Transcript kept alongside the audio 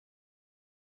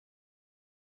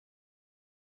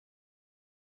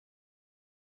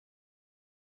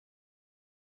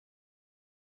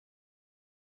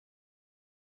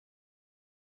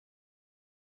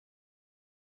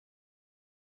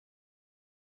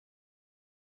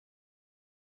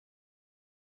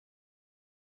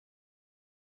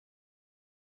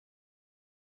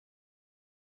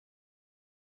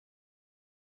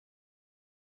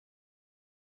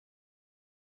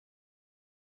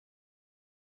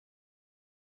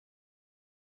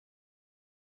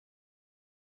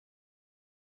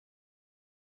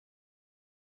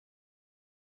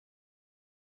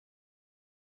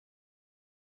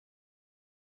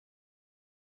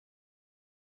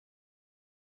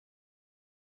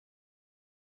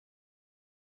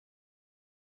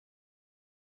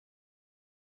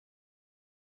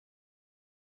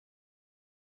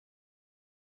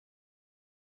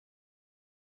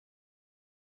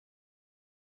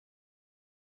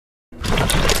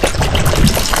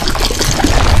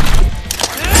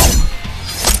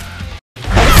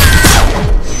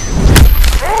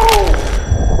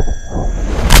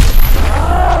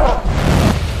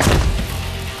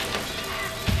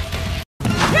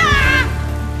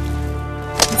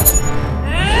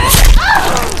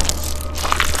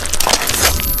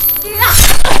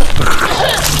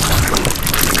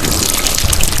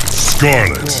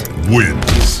Skarlet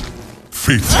wins.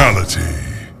 Fatality.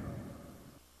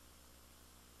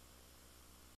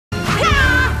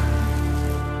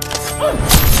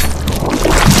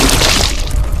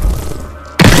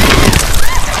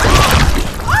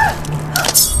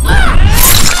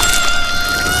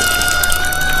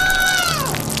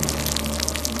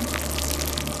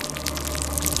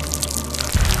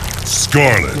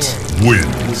 Skarlet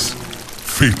wins.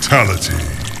 Fatality.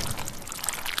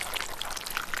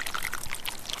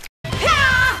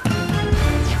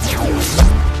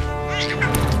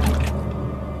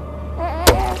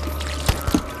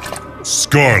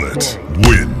 Skarlet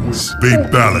wins.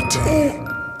 Fatality.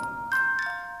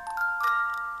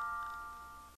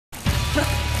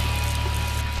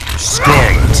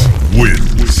 Skarlet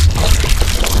wins.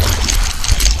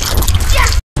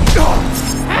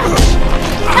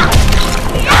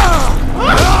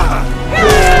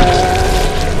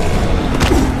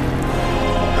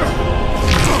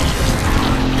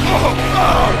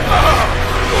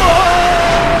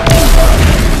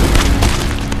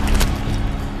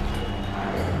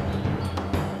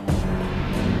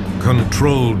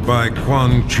 Controlled by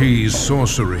Quan Chi's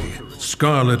sorcery,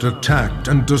 Skarlet attacked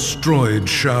and destroyed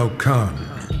Shao Kahn.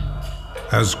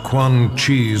 As Quan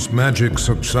Chi's magic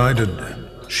subsided,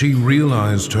 she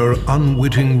realized her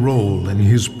unwitting role in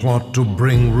his plot to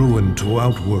bring ruin to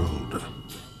Outworld.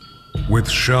 With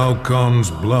Shao Kahn's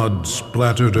blood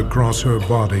splattered across her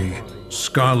body,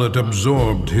 Skarlet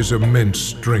absorbed his immense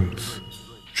strength.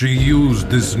 She used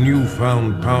this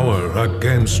newfound power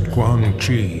against Quan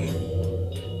Chi.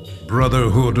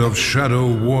 Brotherhood of Shadow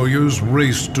Warriors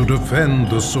raced to defend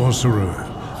the sorcerer,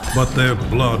 but their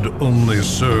blood only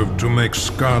served to make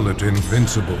Skarlet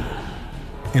invincible.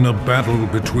 In a battle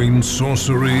between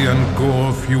sorcery and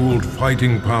gore-fueled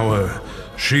fighting power,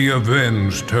 she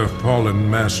avenged her fallen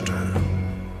master.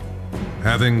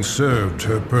 Having served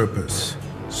her purpose,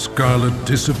 Skarlet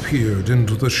disappeared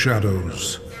into the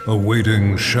shadows,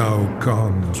 awaiting Shao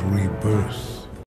Kahn's rebirth.